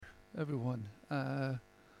everyone.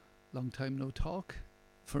 Long time no talk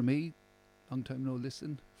for me, long time no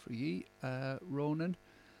listen for ye. Ronan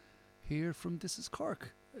here from This is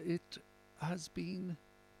Cork. It has been,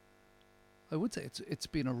 I would say it's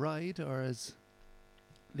been a ride, or as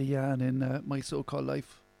Leanne in My So-Called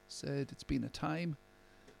Life said, it's been a time.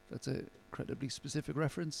 That's a incredibly specific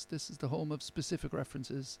reference. This is the home of specific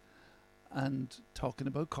references and talking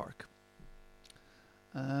about Cork.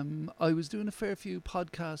 I was doing a fair few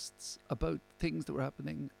podcasts about things that were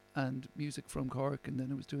happening and music from Cork, and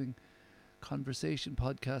then I was doing conversation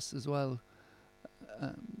podcasts as well.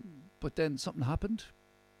 But then something happened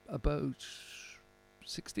about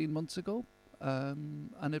 16 months ago,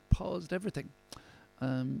 and it paused everything.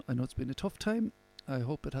 I know it's been a tough time. I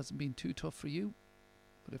hope it hasn't been too tough for you,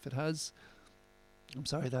 but if it has, I'm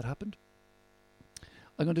sorry that happened.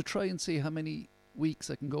 I'm going to try and see how many weeks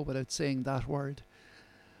I can go without saying that word.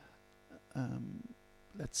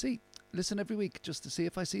 Let's see. Listen every week just to see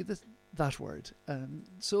if I see that word.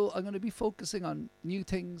 So I'm going to be focusing on new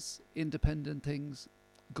things, independent things,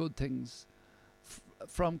 good things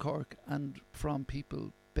from Cork and from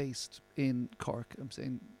people based in Cork. I'm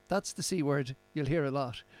saying that's the C word. You'll hear a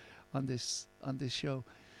lot on this show.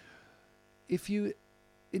 If you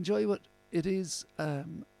enjoy what it is,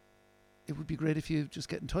 it would be great if you just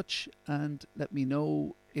get in touch and let me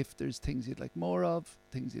know if there's things you'd like more of,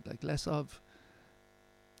 things you'd like less of.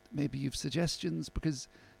 Maybe you've suggestions, because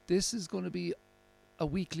this is going to be a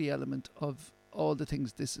weekly element of all the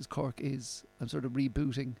things This is Cork is. I'm sort of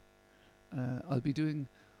rebooting. I'll be doing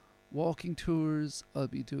walking tours. I'll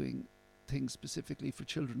be doing things specifically for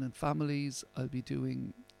children and families. I'll be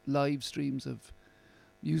doing live streams of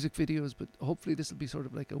music videos, but hopefully this will be sort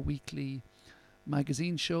of like a weekly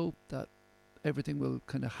magazine show that everything will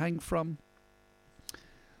kind of hang from.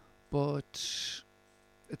 But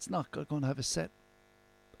it's not going to have a set,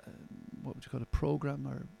 what would you call it, program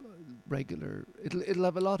or regular. It'll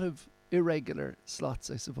have a lot of irregular slots,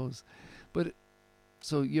 I suppose. But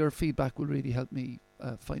so your feedback will really help me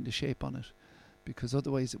find a shape on it, because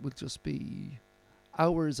otherwise it will just be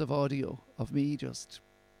hours of audio of me just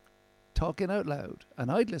talking out loud, and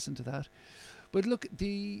I'd listen to that. But look,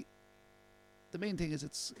 the main thing is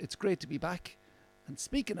it's great to be back. And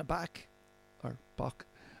speaking of back, or Bach,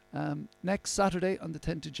 next Saturday on the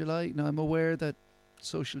 10th of July, now I'm aware that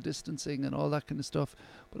social distancing and all that kind of stuff,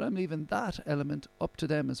 but I'm leaving that element up to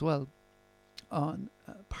them as well on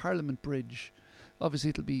Parliament Bridge. Obviously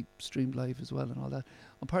it'll be streamed live as well and all that.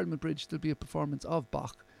 On Parliament Bridge there'll be a performance of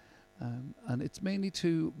Bach, and it's mainly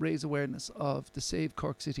to raise awareness of the Save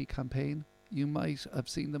Cork City campaign. You might have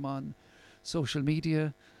seen them on social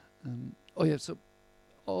media. So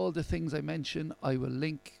all the things I mention I will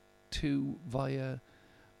link to via,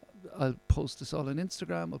 I'll post this all on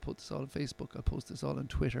Instagram, I'll post this all on Facebook, I'll post this all on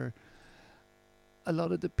Twitter. A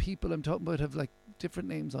lot of the people I'm talking about have like different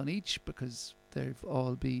names on each, because they've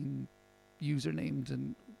all been usernamed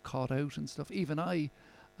and caught out and stuff. Even I,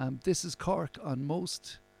 This is Cork on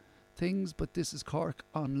most things, but This is Cork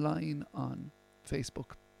online on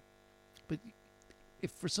Facebook. But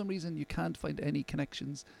if for some reason you can't find any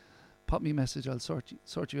connections, pop me a message, I'll sort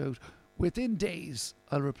you out. Within days,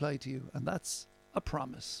 I'll reply to you, and that's a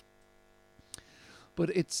promise. But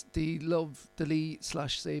it's the Love the Lee /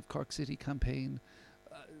 Save Cork City campaign.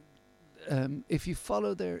 If you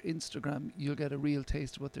follow their Instagram, you'll get a real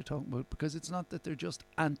taste of what they're talking about, because it's not that they're just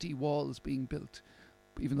anti-walls being built,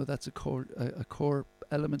 even though that's a core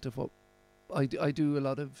element of what I do. A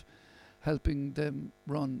lot of helping them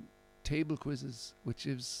run table quizzes, which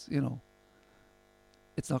is,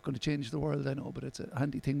 it's not going to change the world, I know, but it's a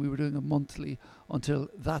handy thing. We were doing a monthly until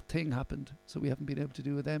that thing happened, so we haven't been able to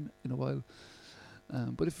do with them in a while.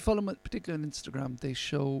 But if you follow them, particularly on Instagram, they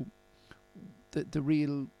show the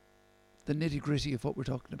nitty gritty of what we're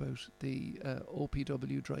talking about. The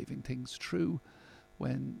OPW driving things through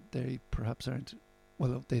when they perhaps aren't.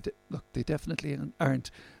 Well, they definitely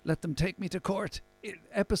aren't. Let them take me to court.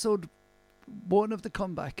 Episode 1 of the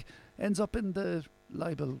comeback ends up in the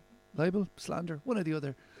libel, slander, one or the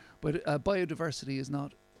other. But biodiversity is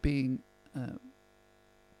not being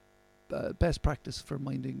best practice for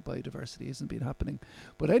minding biodiversity isn't been happening.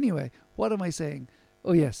 But anyway, what am I saying?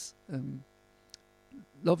 Oh yes,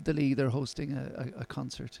 Love the Lee, they're hosting a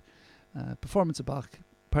concert, performance of Bach,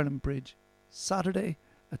 Parliament Bridge, Saturday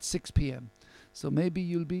at 6 p.m. So maybe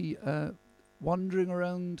you'll be wandering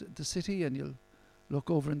around the city and you'll look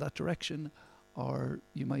over in that direction, or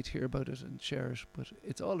you might hear about it and share it. But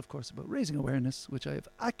it's all, of course, about raising awareness, which I have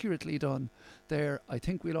accurately done there. I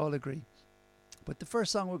think we'll all agree. But the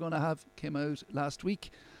first song we're going to have came out last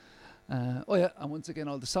week, Oh yeah, and once again,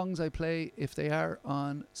 all the songs I play, if they are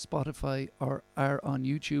on Spotify or are on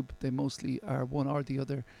YouTube, they mostly are one or the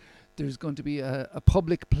other. There's going to be a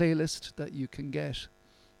public playlist that you can get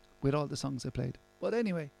with all the songs I played. But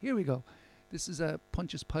anyway, here we go. This is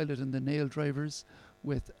Pontius Pilate and the Nail Drivers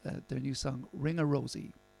with their new song, Ring a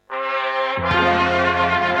Rosie.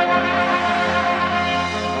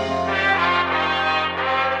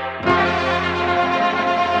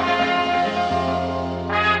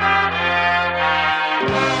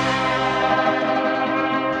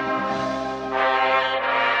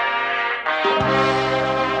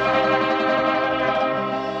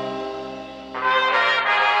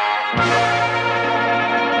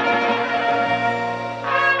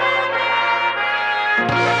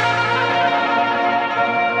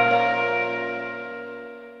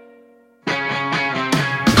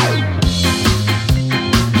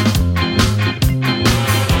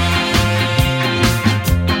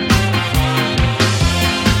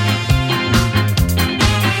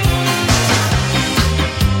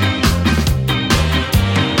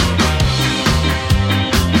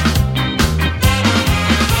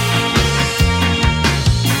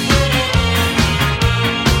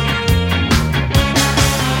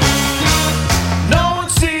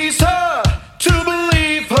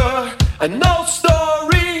 An old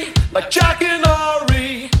story, like Jack and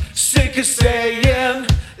Ori. Sick of saying,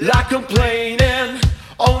 like complaining,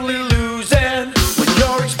 only losing when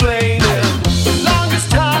you're explaining. The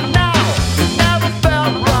longest time now, it never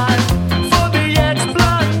felt right. For the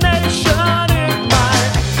explanation, it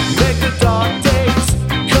might make the dark days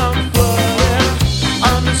come flooding.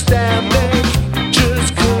 Understanding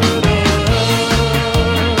just couldn't.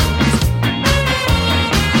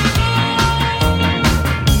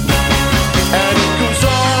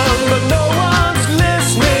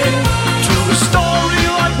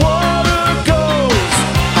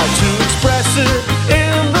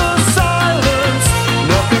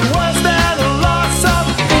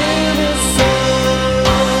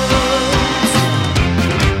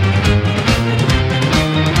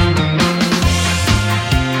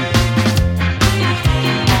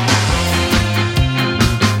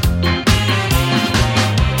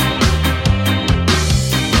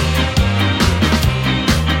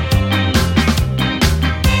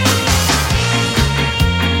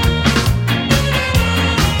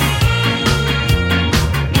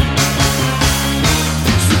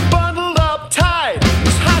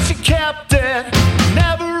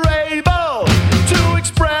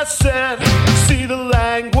 See the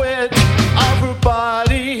language of her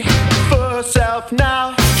body for herself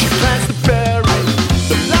now. She plans to bury.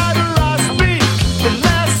 The louder I speak, the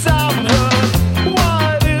less I've heard.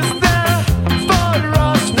 What is there for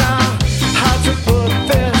us now? How to put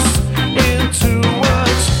this into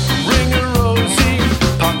words? Ring a rosy,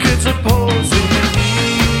 pockets of posies.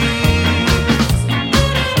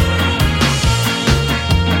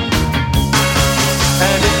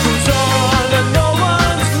 And it goes on and no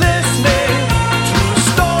one's listening to a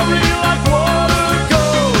story like water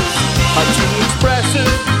goes. How to express it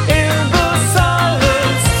in the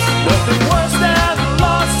silence. Nothing worse than the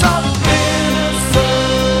loss of innocence.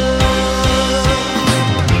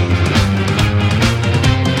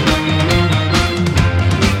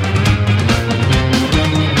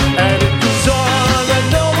 And it goes on and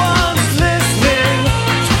no one's listening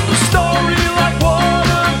to a story like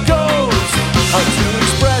water goes. How to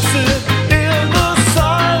express it in the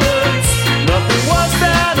silence. Nothing worse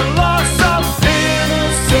than a loss of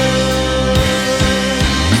innocence.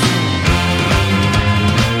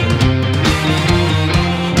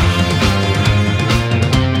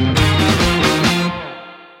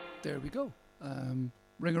 There we go.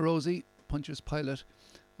 Ring a Rosie, Pontius Pilate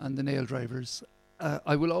and the Nail Drivers.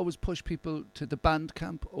 I will always push people to the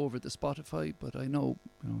Bandcamp over the Spotify, but I know,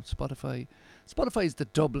 Spotify is the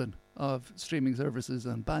Dublin of streaming services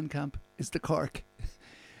and Bandcamp is the Cork.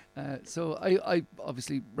 So I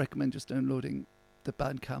obviously recommend just downloading the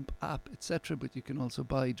Bandcamp app, etc., but you can also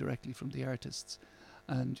buy directly from the artists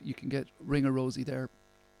and you can get Ring a Rosie there.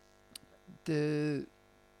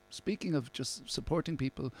 Speaking of just supporting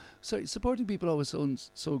people, supporting people always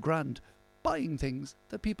sounds so grand. Buying things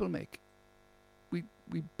that people make. We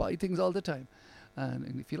buy things all the time.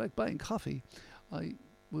 And if you like buying coffee, I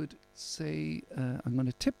would say I'm going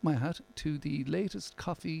to tip my hat to the latest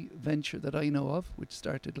coffee venture that I know of, which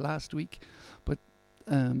started last week, but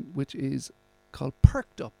which is called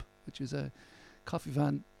Perked Up, which is a coffee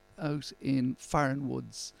van out in Farn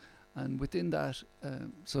Woods. And within that,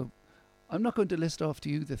 so I'm not going to list off to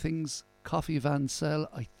you the things coffee vans sell.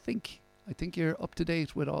 I think you're up to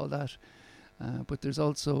date with all that. But there's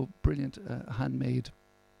also brilliant handmade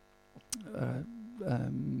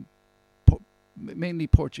mainly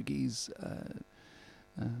Portuguese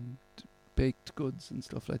baked goods and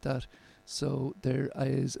stuff like that. So there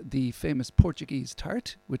is the famous Portuguese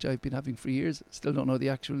tart, which I've been having for years. Still don't know the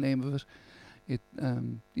actual name of it. It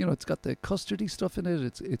it's got the custardy stuff in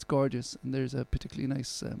it. It's gorgeous, and there's a particularly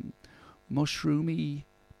nice mushroomy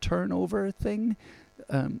turnover thing.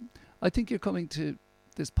 I think you're coming to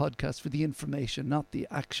this podcast for the information, not the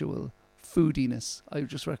actual foodiness. I would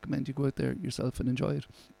just recommend you go out there yourself and enjoy it.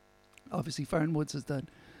 Obviously, Farnwoods has that.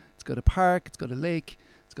 It's got a park, it's got a lake,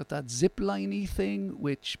 it's got that zip-liney thing,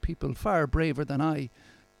 which people far braver than I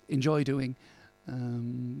enjoy doing.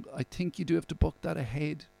 I think you do have to book that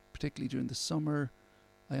ahead, particularly during the summer.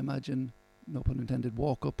 I imagine, no pun intended,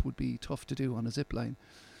 walk up would be tough to do on a zip line.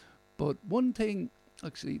 But one thing,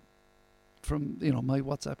 actually, from my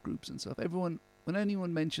WhatsApp groups and stuff, when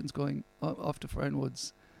anyone mentions going off to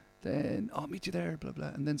Farnwoods, then I'll meet you there, blah blah,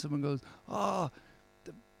 and then someone goes, the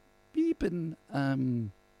beeping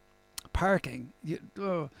parking.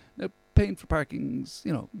 Now paying for parking's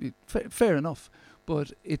fair enough,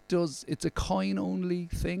 but it's a coin only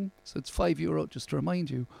thing, so it's €5 just to remind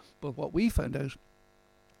you. But what we found out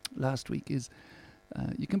last week is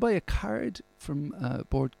you can buy a card from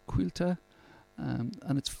Bord Quilta,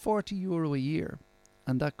 and it's €40 a year,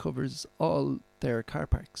 and that covers all their car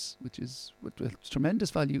parks, which is with tremendous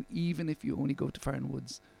value, even if you only go to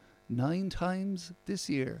Farnwoods 9 times this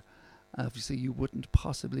year. Obviously, you wouldn't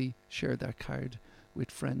possibly share that card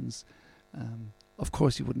with friends. Of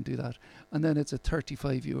course, you wouldn't do that. And then it's a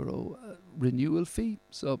 €35 renewal fee.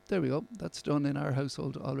 So there we go. That's done in our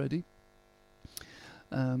household already.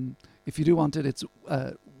 If you do want it, it's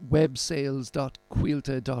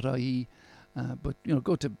websales.quilta.ie. But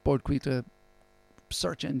go to Bord Quilta,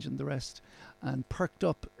 search engine the rest. And Perked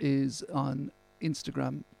Up is on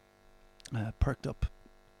Instagram. Perked Up.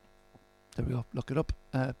 There we go. Look it up.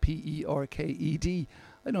 Perked.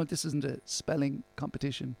 I know this isn't a spelling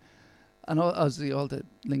competition. And obviously all the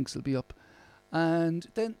links will be up. And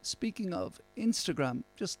then speaking of Instagram,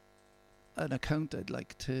 just an account I'd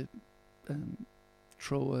like to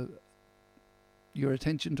throw your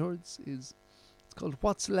attention towards it's called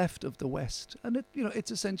What's Left of the West. And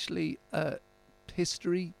it's essentially a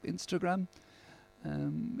history Instagram.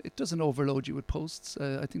 It doesn't overload you with posts.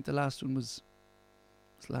 I think the last one was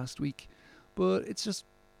last week. But it's just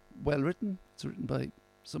well written. It's written by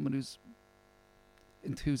someone who's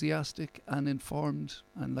enthusiastic and informed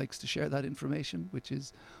and likes to share that information, which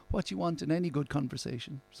is what you want in any good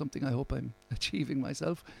conversation. Something I hope I'm achieving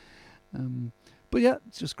myself. But yeah,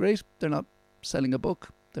 it's just great. They're not selling a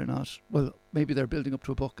book. They're not, well, maybe they're building up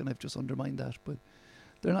to a book and I've just undermined that, but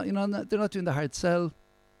they're not, they're not doing the hard sell.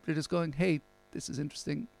 They're just going, hey, this is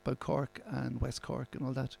interesting about Cork and West Cork and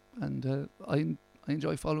all that. And I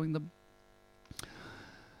enjoy following them.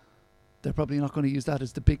 They're probably not going to use that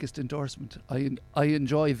as the biggest endorsement. I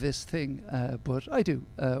enjoy this thing, but I do.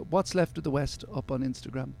 What's Left of the West up on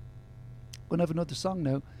Instagram. We're going to have another song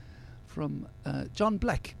now from John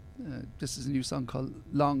Black. This is a new song called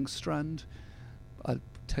Long Strand. I'll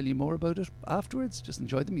tell you more about it afterwards. Just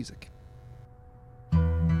enjoy the music.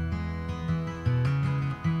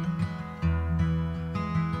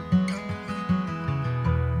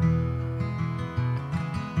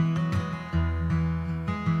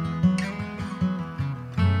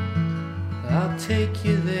 I'll take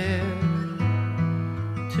you there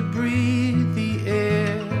to breathe the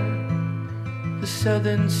air the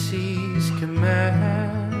southern seas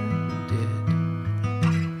commanded,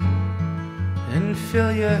 and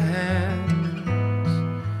fill your hands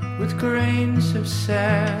with grains of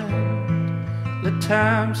sand. Let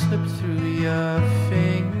time slip through your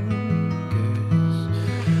fingers.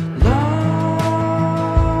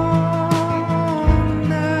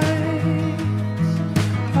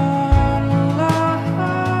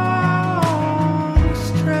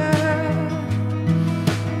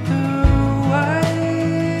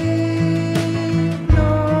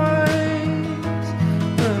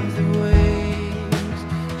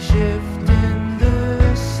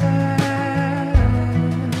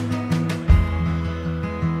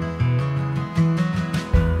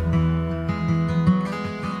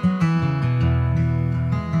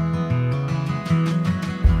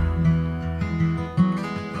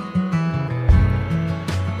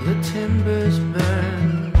 Timbers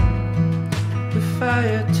burn, the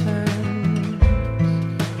fire turns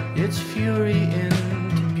its fury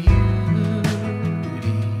into beauty.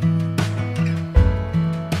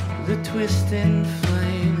 The twisting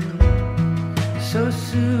flame so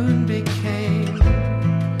soon became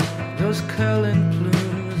those curling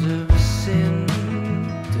plumes of cinder.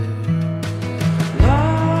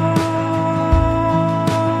 Long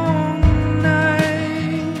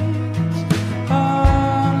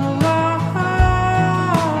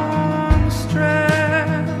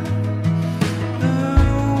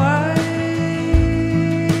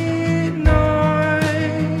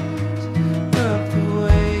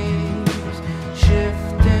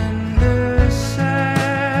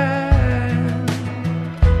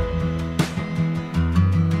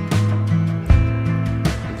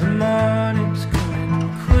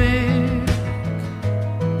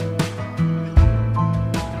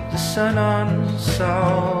sun on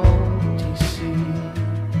salty sea.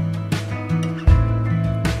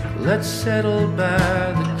 Let's settle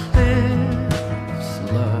by the cliffs,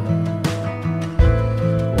 love.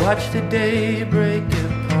 Watch the day break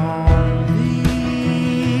upon thee.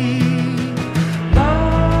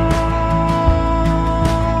 Long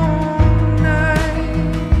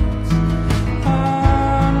nights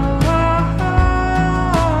on a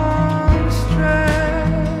long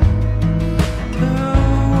stretch, the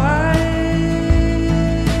white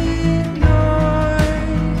noise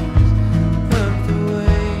of the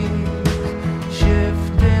waves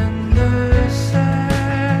shift in the sand.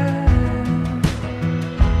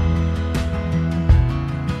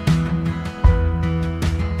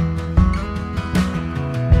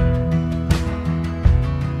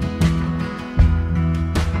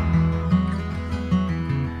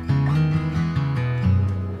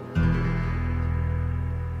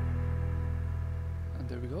 And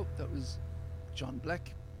there we go. That was John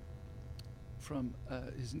Black from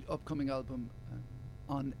his upcoming album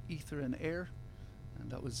On Ether and Air, and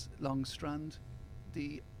that was Long Strand.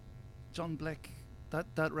 The John Black,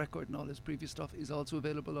 that record and all his previous stuff is also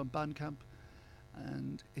available on Bandcamp,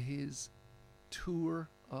 and his tour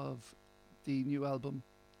of the new album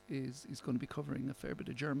is going to be covering a fair bit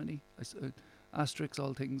of Germany. Asterix,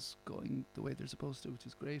 all things going the way they're supposed to, which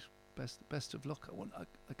is great. Best of luck.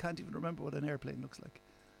 I can't even remember what an airplane looks like.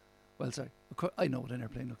 Well, sorry, I know what an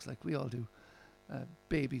airplane looks like. We all do.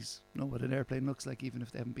 Babies know what an airplane looks like, even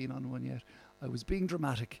if they haven't been on one yet. I was being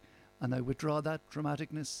dramatic, and I withdraw that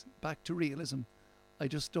dramaticness back to realism. I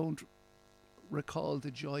just don't recall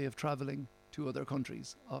the joy of travelling to other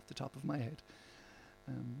countries off the top of my head.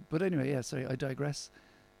 But anyway, yeah, sorry, I digress.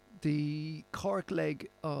 The Cork leg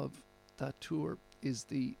of that tour is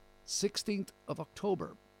the 16th of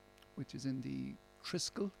October, which is in the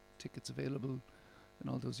Triskel. Tickets available in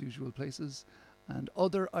all those usual places. And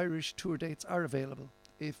other Irish tour dates are available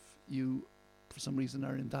if you, for some reason,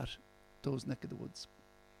 are in those neck of the woods.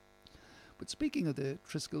 But speaking of the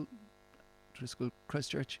Triskel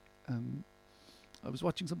Christchurch, I was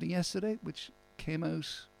watching something yesterday which came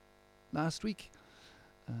out last week.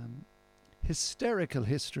 Hysterical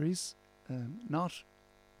Histories. There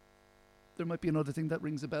might be another thing that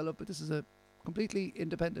rings a bell up, but this is a completely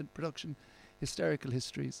independent production. Hysterical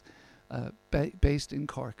Histories, based in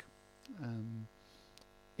Cork.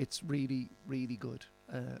 It's really, really good.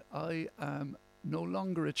 I am no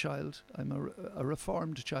longer a child. I'm a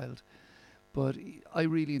reformed child, but I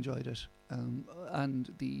really enjoyed it.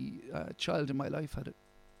 And the child in my life had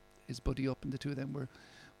his buddy up, and the two of them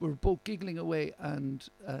were both giggling away and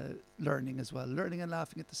learning as well. Learning and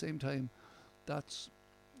laughing at the same time. That's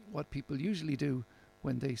what people usually do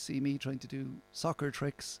when they see me trying to do soccer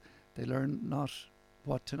tricks. They learn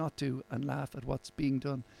what to not do and laugh at what's being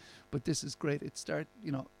done. But this is great. It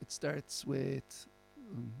starts with,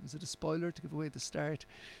 is it a spoiler to give away the start?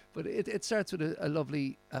 But it starts with a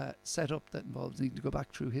lovely setup that involves needing to go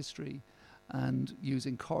back through history and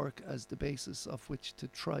using Cork as the basis of which to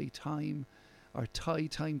try time or tie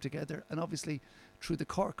time together. And obviously through the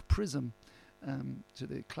Cork prism, to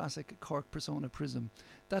the classic Cork persona prism.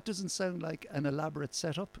 That doesn't sound like an elaborate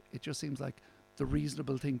setup. It just seems like the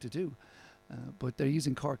reasonable thing to do. But they're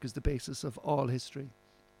using Cork as the basis of all history.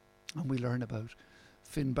 And we learn about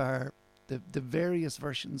Finbar, the various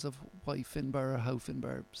versions of why Finbar or how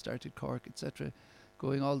Finbar started Cork, etc.,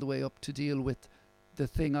 going all the way up to deal with the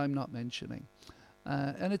thing I'm not mentioning.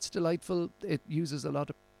 And it's delightful. It uses a lot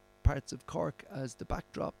of parts of Cork as the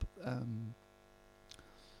backdrop,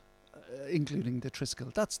 including the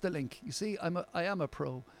Triskel. That's the link. You see, I am a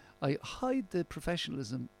pro. I hide the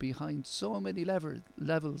professionalism behind so many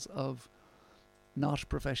levels of not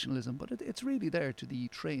professionalism, but it's really there to the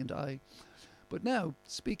trained eye. But now,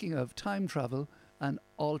 speaking of time travel and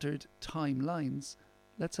altered timelines,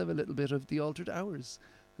 let's have a little bit of the Altered Hours,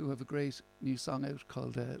 who have a great new song out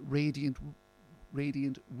called Radiant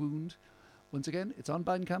Wound. Once again, it's on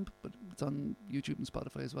Bandcamp, but it's on YouTube and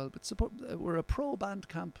Spotify as well. But we're a pro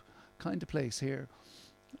Bandcamp kind of place here.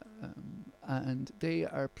 And they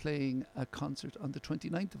are playing a concert on the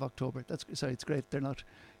 29th of October. It's great. They're not.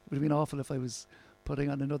 It would have been awful if I was putting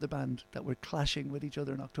on another band that were clashing with each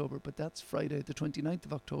other in October, but that's Friday, the 29th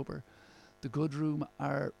of October. The Good Room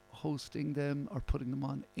are hosting them or putting them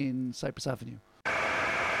on in Cypress Avenue.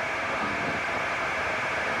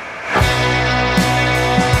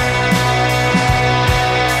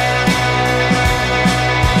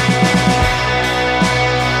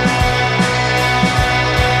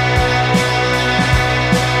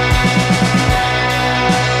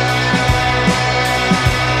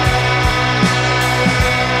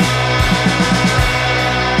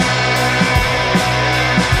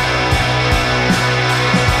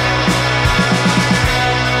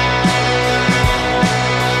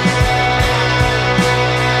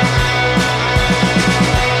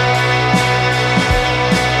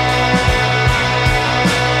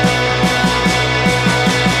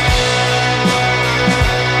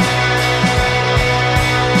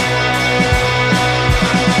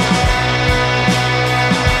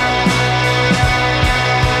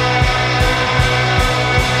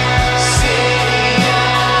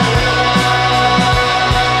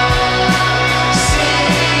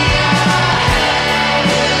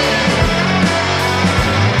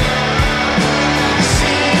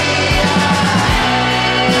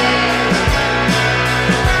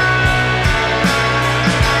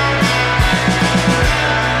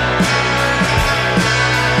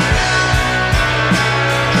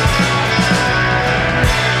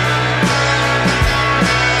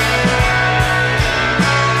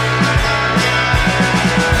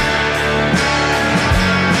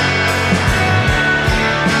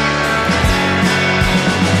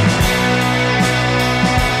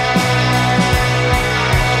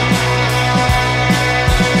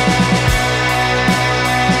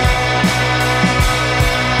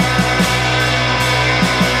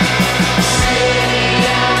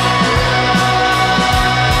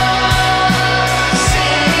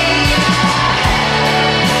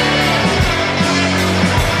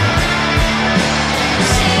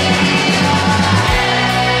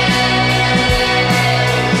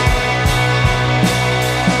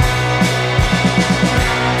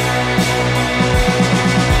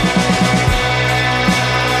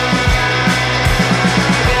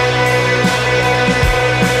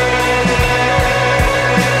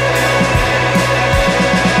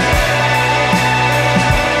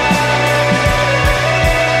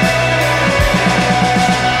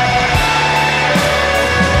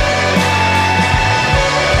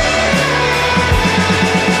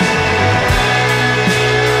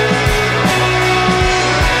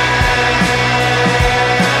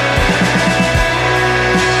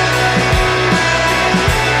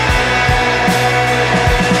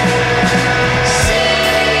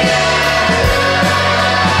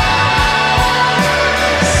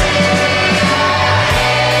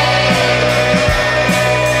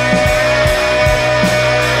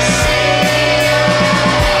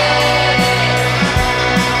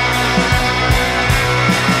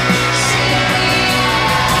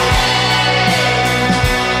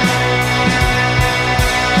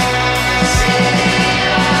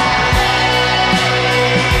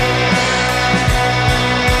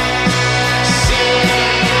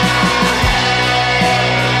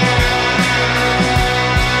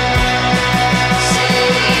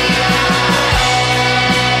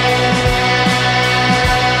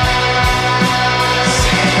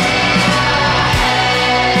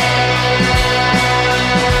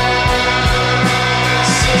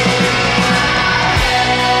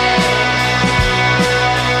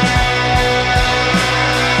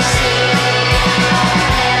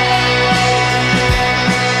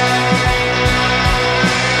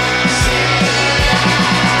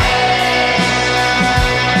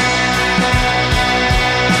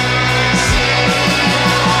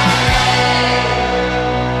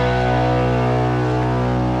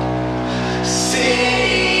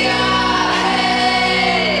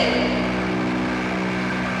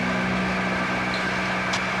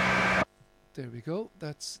 we go.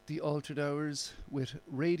 That's the Altered Hours with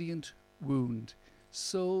Radiant Wound.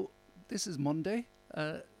 So this is Monday.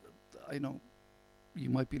 I know you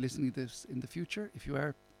might be listening to this in the future. If you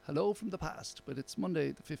are, hello from the past. But it's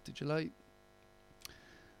Monday, the 5th of July.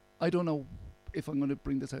 I don't know if I'm going to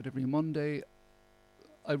bring this out every Monday.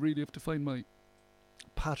 I really have to find my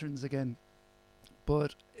patterns again.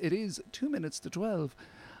 But it is 2 minutes to 12,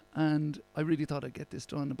 and I really thought I'd get this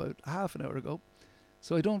done about half an hour ago.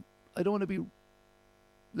 So I don't want to be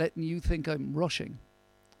letting you think I'm rushing,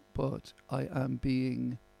 but I am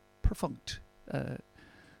being perfunct.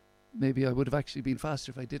 Maybe I would have actually been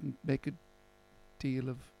faster if I didn't make a deal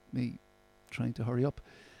of me trying to hurry up.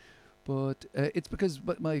 But it's because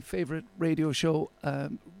my favourite radio show,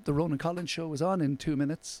 the Ronan Collins Show, was on in 2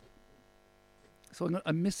 minutes. So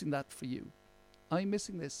I'm missing that for you. I'm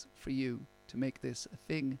missing this for you to make this a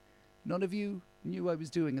thing none of you knew I was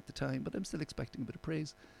doing at the time, but I'm still expecting a bit of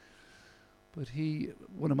praise. But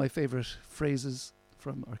one of my favourite phrases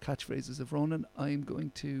from, or catchphrases of Ronan, I'm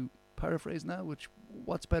going to paraphrase now,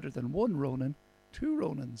 what's better than one Ronan? Two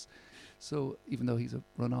Ronans. So even though he's a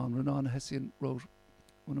Ronan Hessian wrote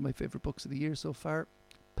one of my favourite books of the year so far,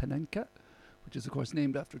 Panenka, which is of course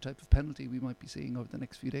named after a type of penalty we might be seeing over the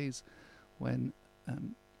next few days when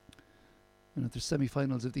there's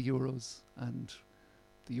semi-finals of the Euros and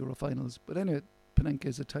the Euro finals. But anyway, Panenka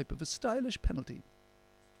is a type of a stylish penalty,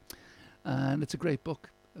 and it's a great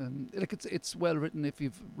book. It's well written. If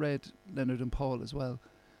you've read Leonard and Paul as well,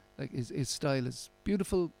 like his style is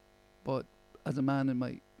beautiful. But as a man in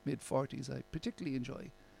my mid-40s, I particularly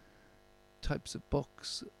enjoy types of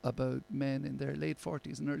books about men in their late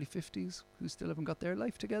 40s and early 50s who still haven't got their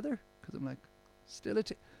life together, because I'm like, still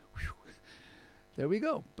there we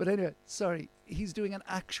go. But anyway, sorry, he's doing an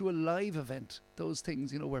actual live event, those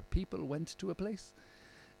things, where people went to a place,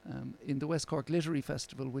 in the West Cork Literary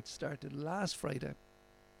Festival, which started last Friday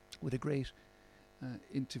with a great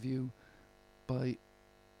interview by,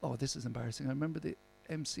 this is embarrassing, I remember the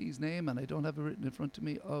MC's name and I don't have it written in front of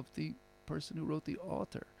me, of the person who wrote the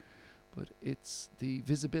author, but it's the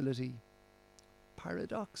Visibility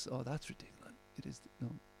Paradox. Oh, that's ridiculous.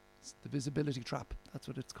 It's the Visibility Trap, that's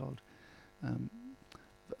what it's called.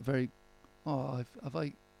 I'll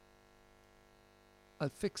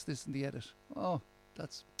fix this in the edit. Oh,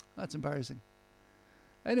 that's embarrassing.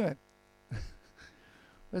 Anyway,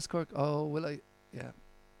 West Cork. Oh, will I? Yeah.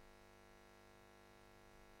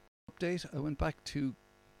 Update. I went back to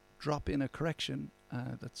drop in a correction.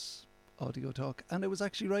 That's audio talk, and it was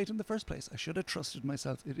actually right in the first place. I should have trusted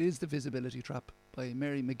myself. It is The Visibility Trap by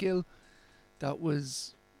Mary McGill. That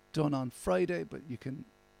was done on Friday, but you can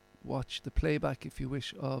watch the playback if you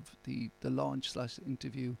wish of the launch /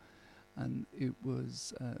 interview, and it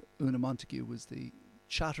was Una Montague was the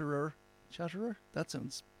chatterer. That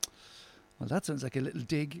sounds like a little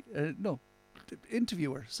dig.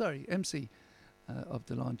 Interviewer, sorry, MC of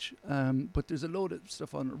the launch. But there's a load of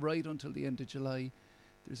stuff on right until the end of July.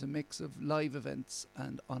 There's a mix of live events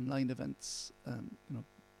and online events,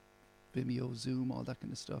 Vimeo, Zoom, all that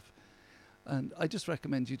kind of stuff. And I just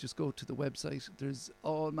recommend you just go to the website. There's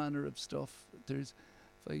all manner of stuff. If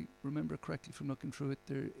I remember correctly from looking through it,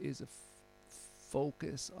 there is a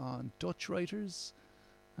focus on Dutch writers.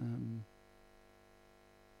 I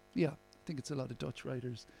think it's a lot of Dutch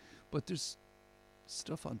writers. But there's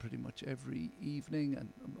stuff on pretty much every evening,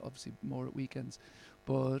 and obviously more at weekends.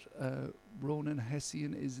 But Ronan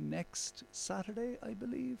Hessian is next Saturday, I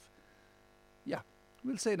believe. Yeah,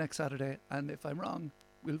 we'll say next Saturday. And if I'm wrong,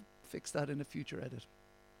 we'll fix that in a future edit.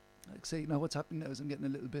 Like say, now what's happening now is I'm getting a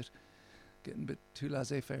bit too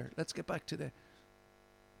laissez-faire. Let's get back to the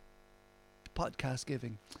podcast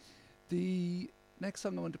giving. The next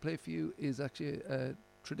song I want to play for you is actually a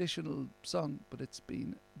traditional song, but it's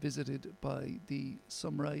been visited by the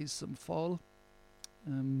Some Rise, Some Fall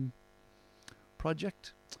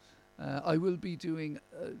project. I will be doing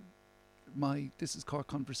This Is Cork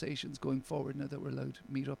Conversations going forward now that we're allowed to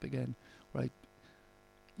meet up again, right?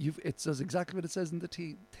 It says exactly what it says in the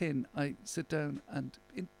tin. I sit down and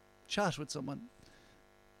chat with someone.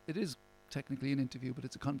 It is technically an interview, but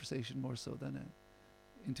it's a conversation more so than an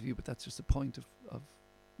interview. But that's just a point of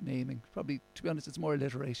naming. Probably, to be honest, it's more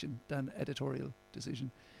alliteration than editorial decision.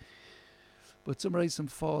 But Some Rise, Some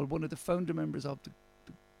Fall. One of the founder members of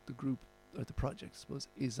the group, or the project, I suppose,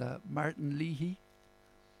 is Martin Leahy.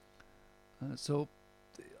 So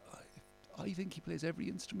I think he plays every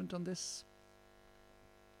instrument on this.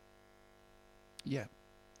 Yeah,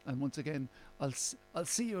 and once again, I'll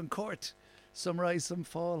see you in court. Some rise, some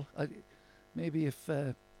fall. Maybe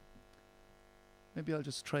I'll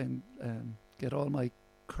just try and get all my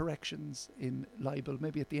corrections in libel,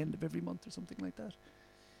 maybe at the end of every month or something like that.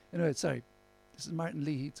 Anyway, sorry. This is Martin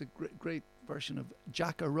Leahy. It's a great version of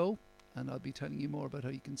Jack Rowe, and I'll be telling you more about how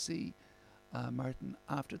you can see Martin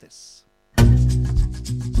after this.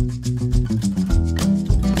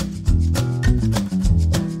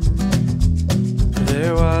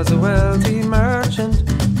 There was a wealthy merchant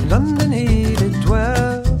in London, he did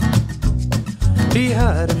dwell. He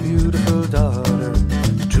had a beautiful daughter,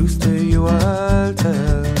 the truth to you I'll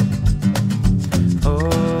tell.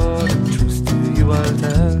 Oh, the truth to you I'll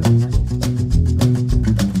tell.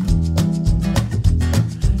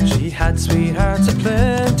 She had sweethearts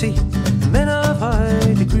aplenty, men of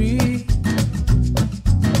high degree.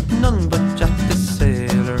 None but Jack the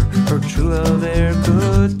sailor, her true love e'er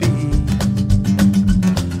could be.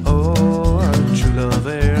 Oh, her true love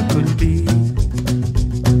e'er could be.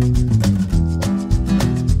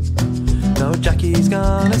 Now Jackie's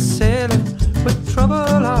gone a-sailing with trouble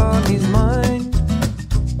on his mind,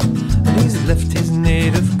 and he's left his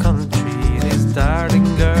native country and his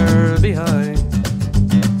darling girl behind.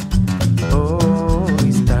 Oh,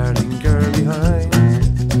 his darling girl behind.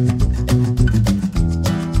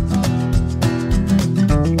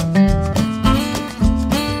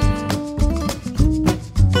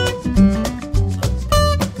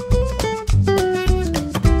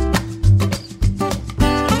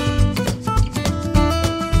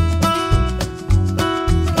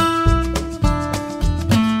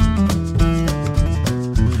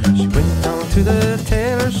 To the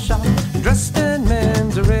tailor's shop, dressed in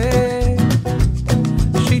men's array.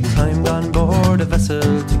 She climbed on board a vessel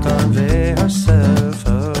to convey herself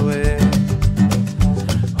away.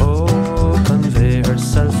 Oh, convey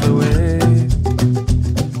herself away.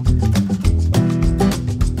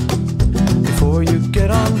 Before you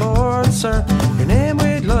get on board, sir, your name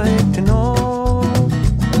we'd like to know.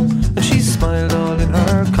 And she smiled all in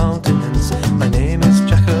her countenance. My name is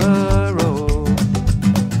Jack Rowe.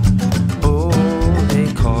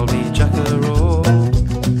 Call me Jack Rowe.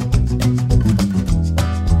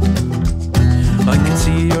 I can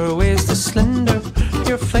see your waist is slender,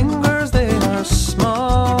 your fingers they are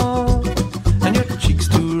small, and your cheeks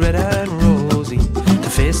too red and rosy to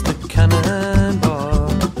face the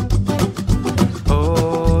cannonball.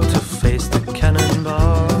 Oh, to face the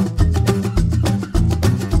cannonball.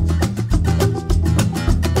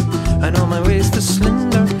 I know my waist is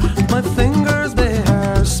slender, my fingers they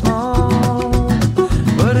are small,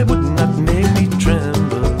 but it would not make me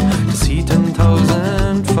tremble to see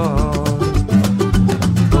 10,000 fall.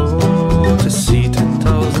 Oh, to see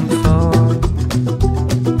 10,000 fall.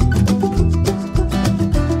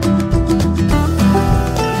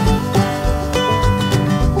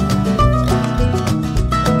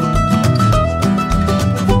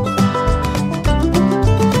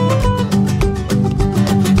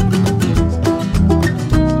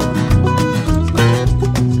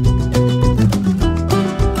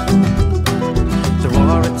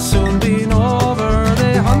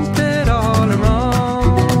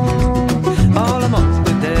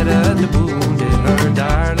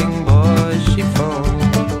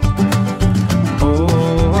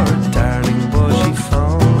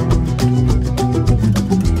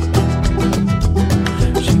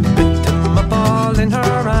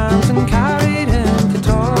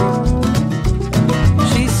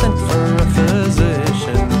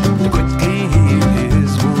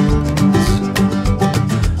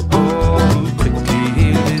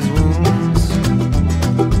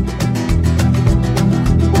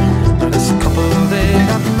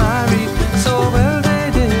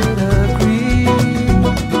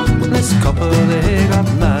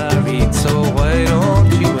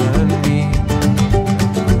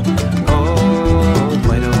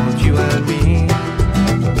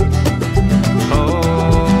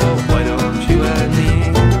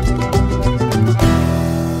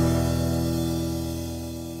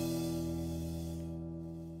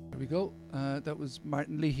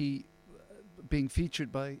 Martin Leahy being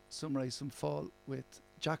featured by Some Rise Some Fall with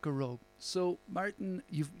Jack Rowe. So Martin,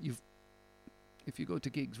 you've if you go to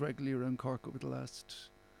gigs regularly around Cork over the last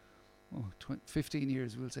 15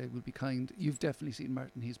 years, we'll say, we'll be kind, you've definitely seen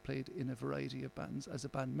Martin. He's played in a variety of bands as a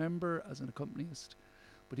band member, as an accompanist,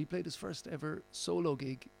 but he played his first ever solo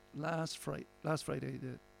gig last Friday,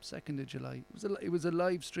 the 2nd of July. It was a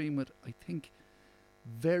live stream with, I think,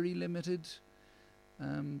 very limited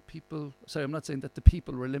people. Sorry, I'm not saying that the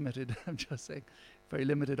people were limited. I'm just saying very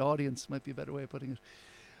limited audience might be a better way of putting it.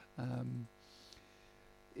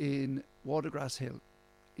 In Watergrass Hill.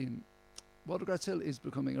 Watergrass Hill is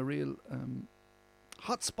becoming a real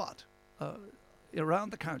hot spot around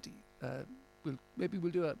the county. maybe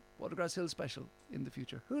we'll do a Watergrass Hill special in the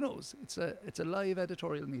future. Who knows? It's a live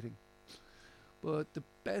editorial meeting. But the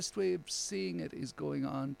best way of seeing it is going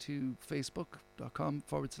on to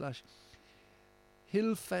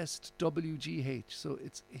facebook.com/Hillfest WGH. So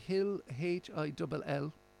it's Hill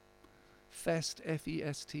HILL, Fest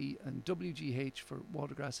FEST, and WGH for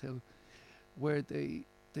Watergrass Hill, where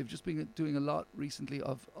they've just been doing a lot recently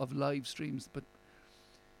of live streams. But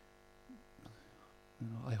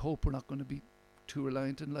I hope we're not going to be too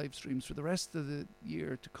reliant on live streams for the rest of the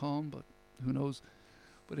year to come. But who knows?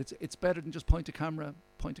 But it's better than just point a camera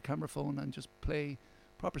phone and just play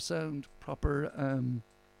proper sound, proper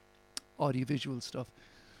audio-visual stuff.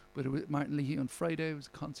 But it was Martin Leahy on Friday. It was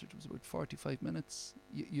a concert. It was about 45 minutes.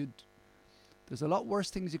 There's a lot worse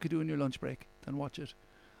things you could do in your lunch break than watch it.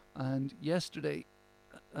 And yesterday,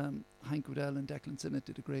 Hank Woodell and Declan Sinnott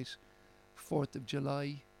did a great 4th of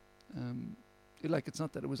July. It's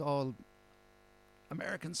not that it was all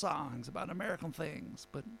American songs about American things,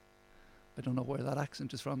 but I don't know where that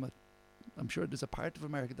accent is from. I'm sure there's a part of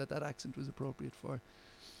America that accent was appropriate for.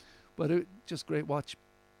 But just great watch.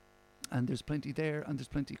 And there's plenty there, and there's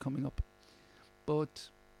plenty coming up. But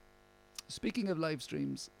speaking of live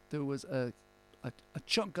streams, there was a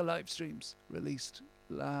chunk of live streams released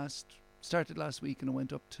started last week and it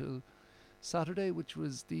went up till Saturday, which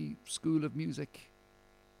was the School of Music,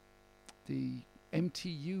 the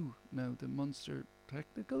MTU now, the Munster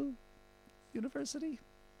Technical University.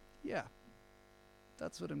 Yeah,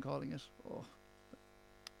 that's what I'm calling it. Oh,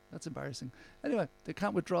 that's embarrassing. Anyway, they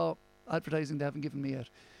can't withdraw advertising they haven't given me yet.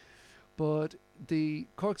 But the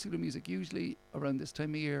Cork School of Music, usually around this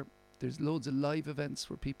time of year, there's loads of live events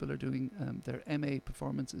where people are doing their MA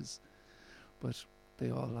performances, but they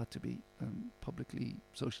all had to be publicly,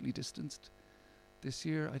 socially distanced this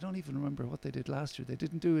year. I don't even remember what they did last year. They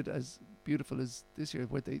didn't do it as beautiful as this year,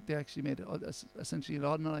 where they actually made essentially an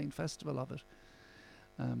online festival of it,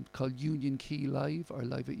 called Union Key Live, or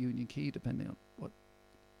Live at Union Key, depending on what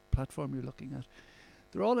platform you're looking at.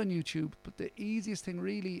 They're all on YouTube, but the easiest thing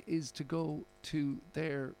really is to go to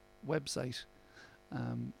their website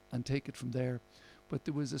and take it from there. But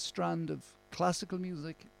there was a strand of classical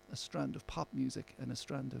music, a strand of pop music, and a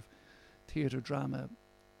strand of theatre, drama,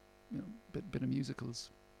 bit of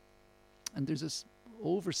musicals. And there's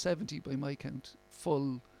over 70, by my count,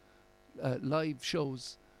 full live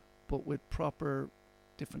shows, but with proper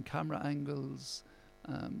different camera angles,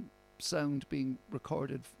 sound being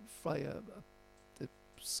recorded via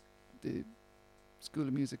the School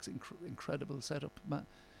of Music's incredible setup.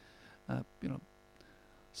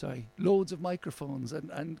 Loads of microphones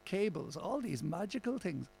and cables, all these magical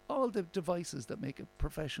things, all the devices that make a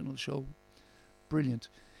professional show brilliant.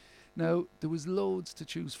 Now, there was loads to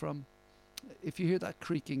choose from. If you hear that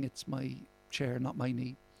creaking, it's my chair, not my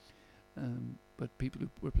knee. But people who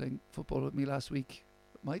were playing football with me last week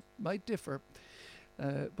might differ.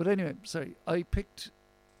 But anyway, sorry, I picked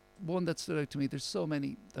one that stood out to me. There's so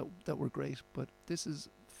many that were great, but this is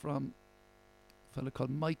from a fellow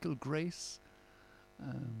called Michael Grace,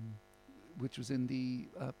 which was in the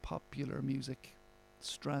popular music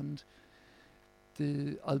strand.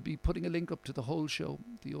 I'll be putting a link up to the whole show,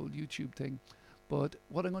 the old YouTube thing. But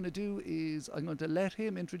what I'm going to do is I'm going to let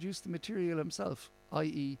him introduce the material himself,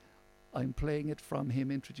 i.e. I'm playing it from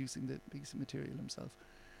him introducing the piece of material himself.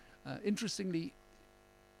 Interestingly,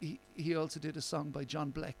 he also did a song by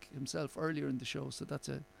John Bleck himself earlier in the show, so it's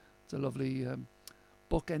a lovely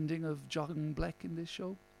book ending of John Bleck in this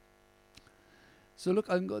show. So look,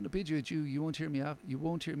 I'm going to bid you adieu. You won't hear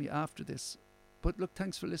me after this. But look,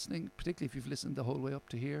 thanks for listening, particularly if you've listened the whole way up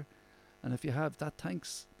to here. And if you have, that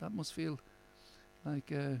thanks. That must feel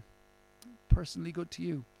like personally good to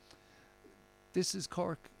you. This is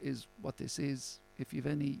Cork, is what this is. If you've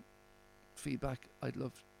any feedback, I'd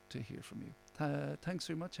love to hear from you. Thanks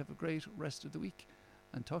very much. Have a great rest of the week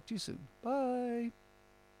and talk to you soon. Bye.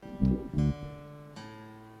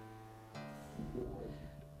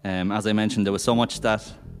 As I mentioned, there was so much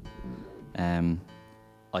that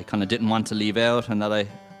I kind of didn't want to leave out and that I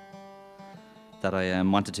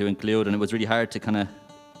wanted to include, and it was really hard to kind of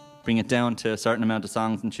bring it down to a certain amount of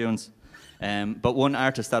songs and tunes. But one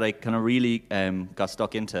artist that I kind of really got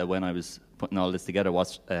stuck into when I was putting all this together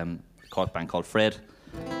was a Cork band called Fred.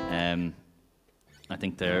 I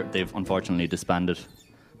think they've unfortunately disbanded,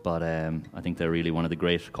 but I think they're really one of the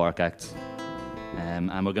great Cork acts. And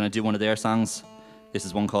we're going to do one of their songs. This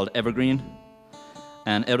is one called Evergreen.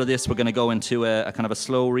 And out of this, we're going to go into a kind of a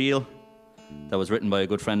slow reel that was written by a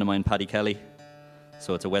good friend of mine, Paddy Kelly.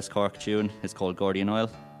 So it's a West Cork tune. It's called Gordian Oil.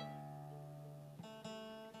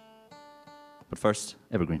 But first,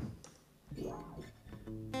 Evergreen.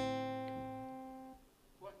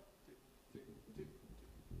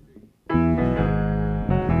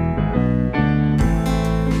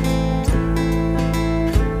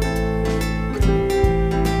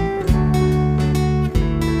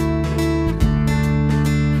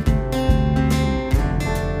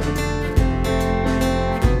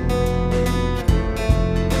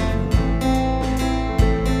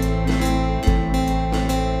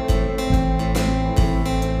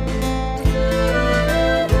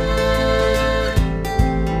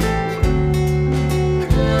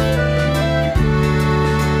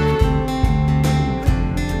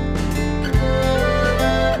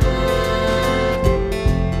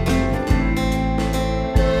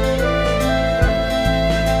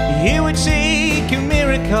 It would take a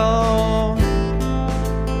miracle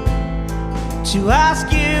to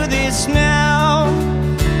ask you this now.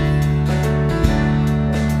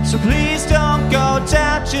 So please don't go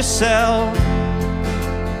doubt yourself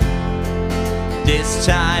this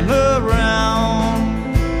time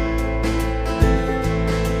around.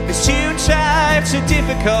 There's two types of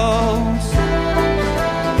difficult.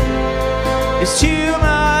 It's too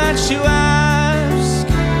much to ask.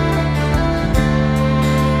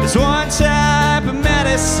 There's one type of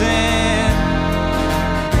medicine.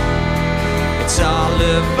 It's all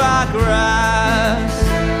about grass.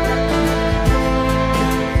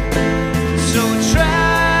 So try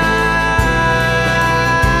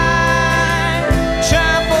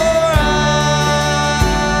for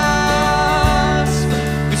us,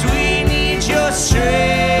 'cause we need your strength,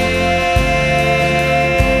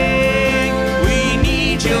 we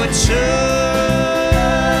need your trust.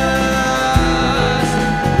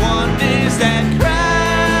 Wonders that cry,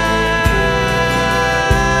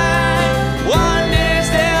 wonders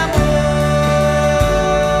that moves.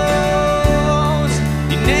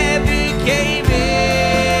 You never gave in,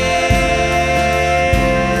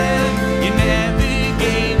 you never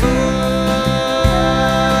gave up.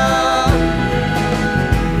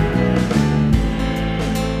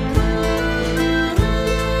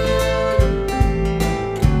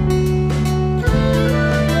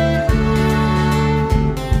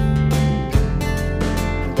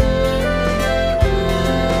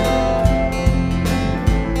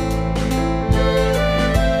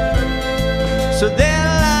 So there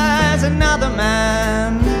lies another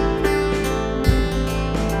man,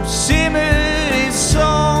 simmered his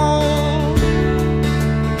soul.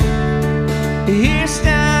 Here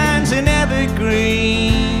stands an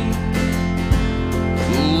evergreen,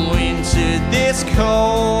 winter this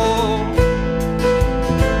cold.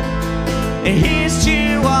 Here's to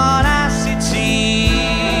what I see.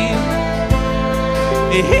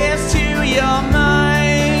 Here's